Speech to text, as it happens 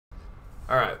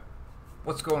Alright,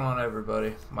 what's going on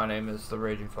everybody? My name is The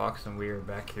Raging Fox and we are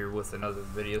back here with another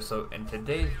video. So in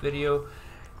today's video,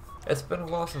 it's been a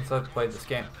while since I've played this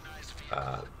game.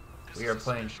 We are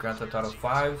playing Grand Theft Auto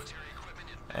 5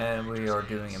 and we are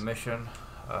doing a mission,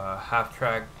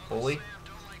 Half-Track Bully.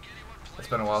 It's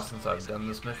been a while since I've done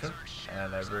this mission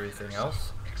and everything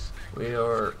else. We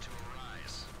are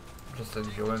just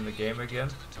enjoying the game again.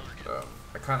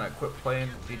 I kind of quit playing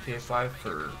GTA 5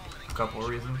 for a couple of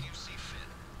reasons.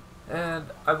 And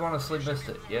I've honestly missed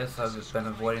it. Yes, I've just been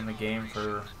avoiding the game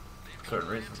for certain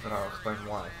reasons, and I'll explain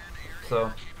why.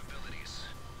 So,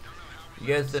 you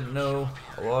guys didn't know,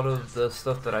 a lot of the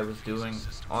stuff that I was doing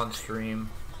on stream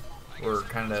were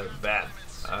kind of bad.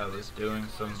 I was doing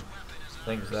some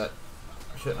things that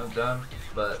I shouldn't have done,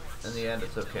 but in the end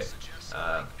it's okay.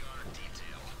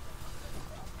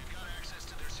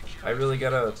 I really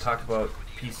gotta talk about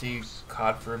PC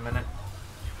COD for a minute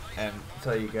and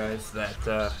tell you guys that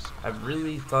I've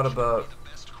really thought about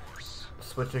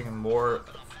switching more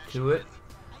to it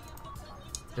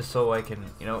just so I can,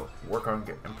 you know, work on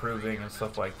improving and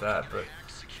stuff like that, but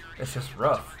it's just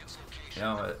rough, you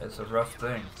know, it's a rough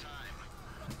thing,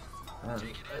 and I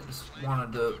just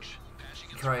wanted to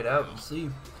try it out and see.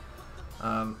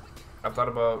 I've thought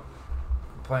about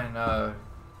playing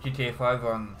GTA 5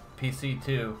 on PC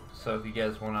too, so if you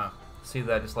guys want to see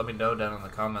that, just let me know down in the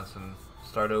comments and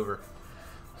start it over.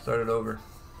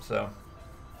 So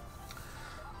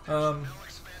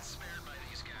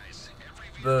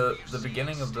the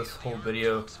beginning of this whole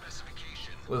video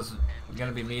was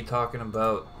gonna be me talking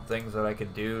about things that I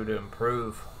could do to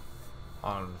improve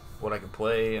on what I could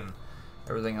play and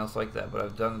everything else like that, but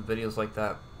I've done videos like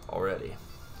that already,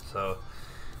 so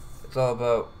it's all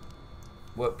about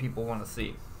what people want to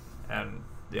see, and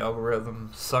the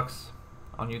algorithm sucks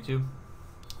on YouTube.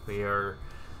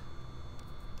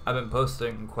 I've been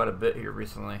posting quite a bit here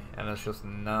recently, and it's just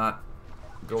not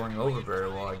going over very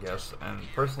well, I guess. And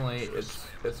personally, it's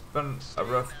been a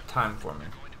rough time for me.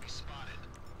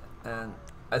 And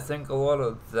I think a lot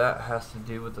of that has to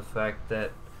do with the fact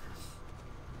that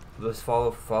this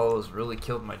follows really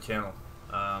killed my channel.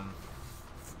 I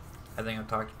think I've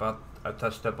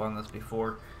touched up on this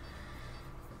before,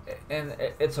 and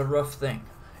it's a rough thing.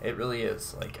 It really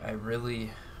is. Like, I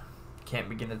really can't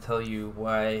begin to tell you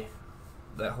why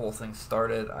that whole thing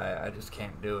started. I just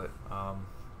can't do it.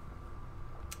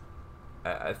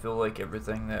 I feel like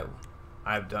everything that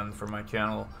I've done for my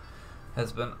channel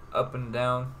has been up and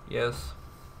down, yes,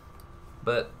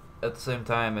 but at the same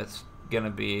time it's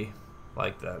gonna be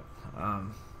like that. I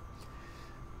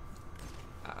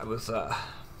was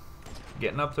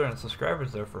getting up there in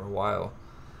subscribers there for a while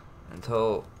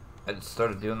until I just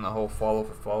started doing the whole follow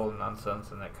for follow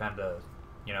nonsense, and that kind of,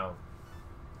 you know,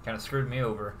 screwed me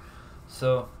over.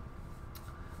 So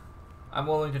I'm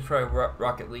willing to try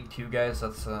Rocket League 2, guys.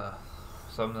 That's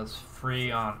something that's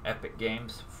free on Epic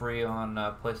Games, free on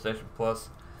PlayStation Plus,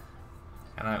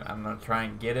 and I'm gonna try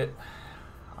and get it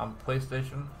on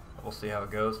PlayStation. We'll see how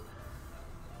it goes.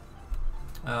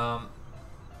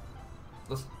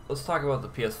 Let's talk about the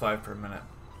PS5 for a minute,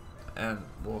 and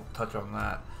we'll touch on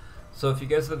that. So if you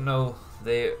guys didn't know,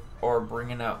 they are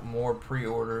bringing out more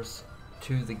pre-orders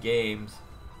to the games,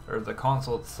 or the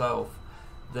console itself,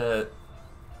 that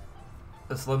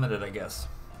it's limited, I guess.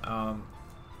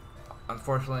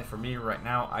 Unfortunately for me right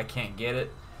now, I can't get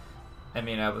it. I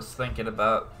mean, I was thinking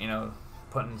about, you know,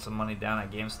 putting some money down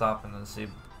at GameStop and then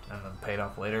pay it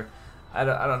off later. I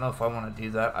don't know if I want to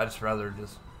do that. I'd just rather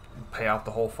just pay off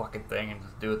the whole fucking thing and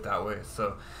just do it that way.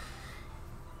 So,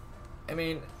 I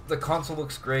mean, the console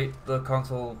looks great. The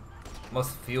console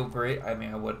must feel great. I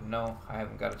mean, I wouldn't know. I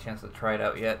haven't got a chance to try it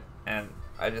out yet, and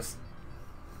I just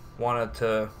wanted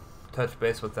to touch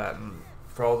base with that. And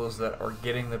for all those that are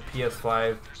getting the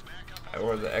PS5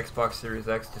 or the Xbox Series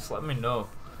X, just let me know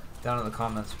down in the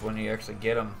comments when you actually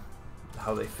get them,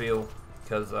 how they feel,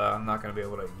 because I'm not going to be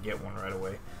able to get one right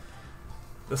away.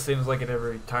 This seems like an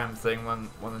every time thing when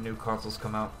the new consoles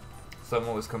come out. Something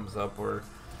always comes up where,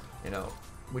 you know,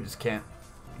 we just can't,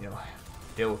 you know,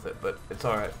 deal with it, but it's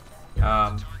alright.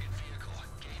 I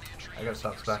gotta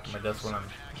stop smacking my desk when I'm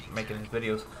making these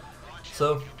videos.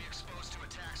 So,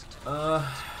 I've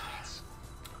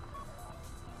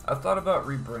thought about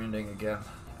rebranding again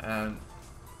and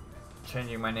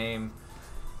changing my name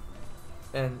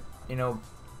and, you know,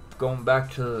 going back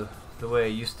to the way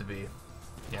it used to be.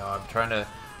 You know, I'm trying to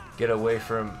get away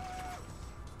from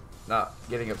not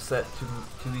getting upset too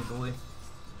easily.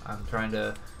 I'm trying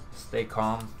to stay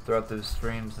calm throughout those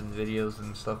streams and videos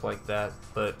and stuff like that,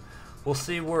 but we'll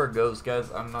see where it goes,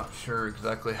 guys. I'm not sure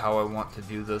exactly how I want to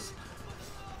do this.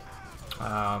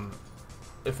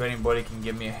 if anybody can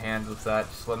give me a hand with that,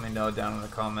 just let me know down in the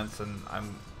comments, and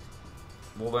I'm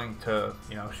willing to,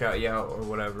 you know, shout you out or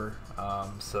whatever.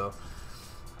 So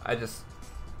I just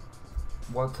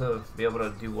want to be able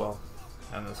to do well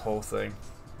in this whole thing.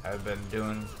 I've been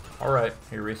doing alright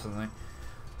here recently.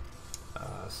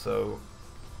 So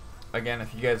again,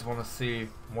 if you guys want to see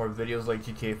more videos like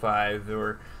GTA 5,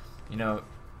 or, you know,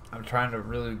 I'm trying to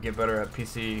really get better at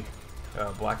PC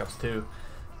Black Ops 2.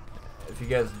 If you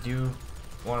guys do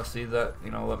want to see that,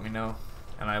 you know, let me know,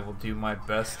 and I will do my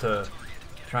best to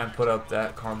try and put out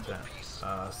that content.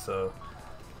 So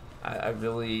I've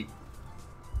really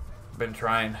been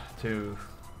trying to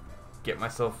get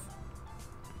myself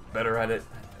better at it.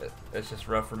 It's just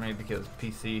rough for me because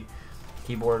PC,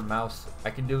 keyboard, and mouse. I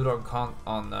can do it on COD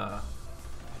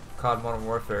Modern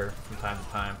Warfare from time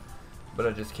to time, but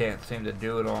I just can't seem to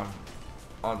do it on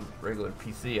regular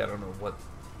PC. I don't know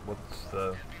what's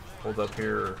the hold up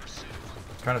here.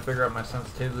 Trying to figure out my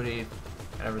sensitivity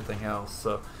and everything else.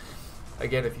 So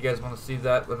again, if you guys want to see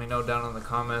that, let me know down in the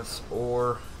comments,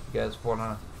 or if you guys want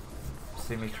to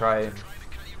see me try and,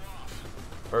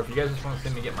 or if you guys just want to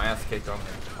see me get my ass kicked on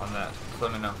that, just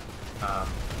let me know.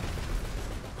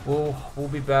 We'll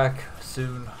be back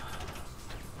soon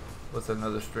with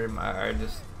another stream. I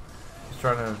just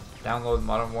trying to download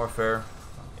Modern Warfare,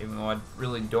 even though I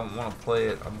really don't want to play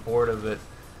it. I'm bored of it.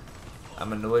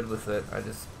 I'm annoyed with it. I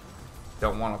just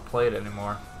don't want to play it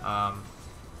anymore. I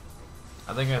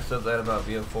think I said that about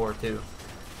BO4 too.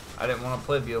 I didn't want to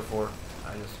play BO4.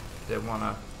 I just didn't want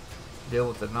to deal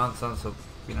with the nonsense of,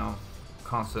 you know,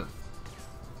 constant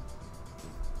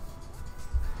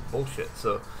bullshit.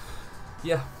 So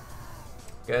yeah,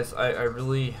 guys, I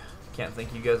really can't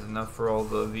thank you guys enough for all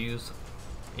the views,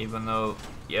 even though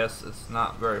yes, it's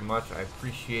not very much. I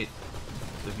appreciate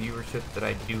the viewership that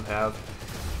I do have,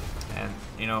 and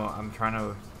you know, I'm trying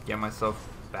to get myself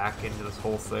back into this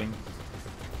whole thing.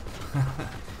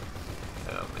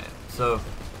 Oh man. So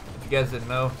if you guys didn't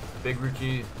know, Big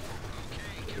Rucci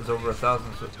is over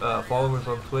 1,000 followers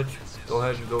on Twitch. Go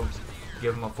ahead and go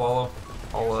give him a follow.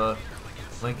 I'll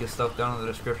link his stuff down in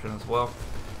the description as well.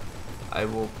 I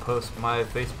will post my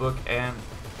Facebook and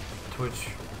Twitch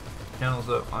channels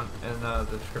up in the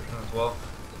description as well.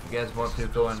 If you guys want to,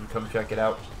 go and come check it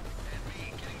out.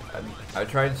 I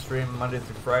try and stream Monday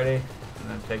through Friday, and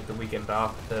then take the weekend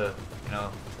off to, you know,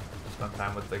 spend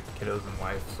time with the kiddos and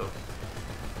wife. So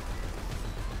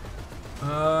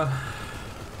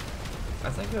I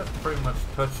think I've pretty much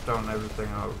touched on everything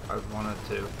I wanted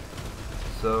to.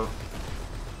 So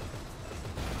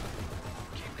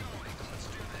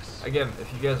again,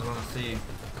 if you guys want to see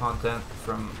content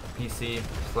from PC,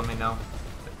 just let me know.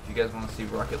 If you guys want to see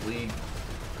Rocket League,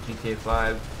 GTA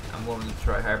 5, I'm willing to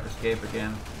try Hyperscape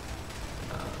again.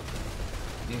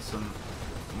 Need some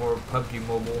more PUBG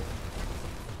Mobile.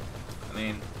 I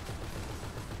mean,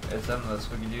 it's endless.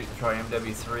 We can try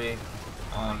MW3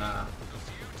 on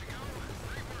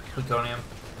Plutonium.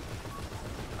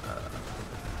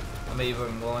 I'm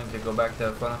even willing to go back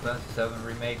to Final Fantasy VII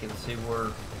Remake and see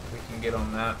where we can get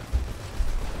on that.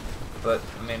 But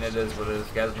I mean, it is what it is,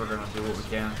 guys. We're gonna do what we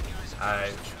can.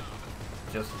 I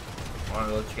just wanted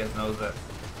to let you guys know that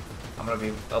I'm gonna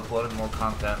be uploading more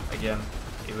content again,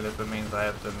 even if it means I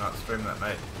have to not stream that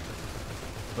night.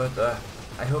 But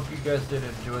I hope you guys did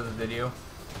enjoy the video.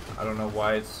 I don't know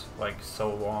why it's like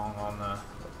so long on the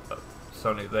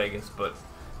Sony Vegas, but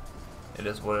it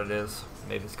is what it is.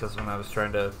 Maybe it's because when I was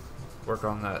trying to work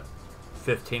on that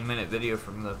 15-minute video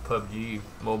from the PUBG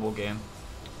mobile game,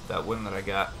 that win that I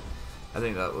got, I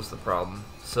think that was the problem.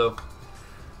 So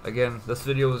again, this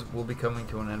video will be coming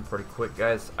to an end pretty quick,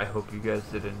 guys. I hope you guys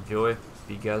did enjoy. If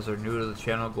you guys are new to the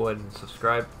channel, go ahead and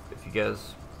subscribe. If you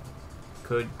guys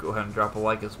could, go ahead and drop a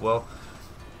like as well.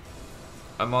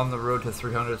 I'm on the road to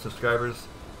 300 subscribers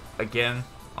again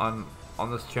on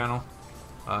this channel.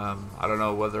 I don't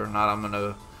know whether or not I'm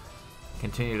gonna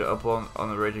continue to upload on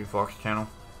the Raging Fox channel.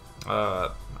 I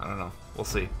don't know. We'll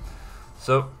see.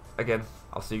 So again,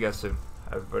 I'll see you guys soon.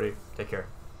 Everybody, take care.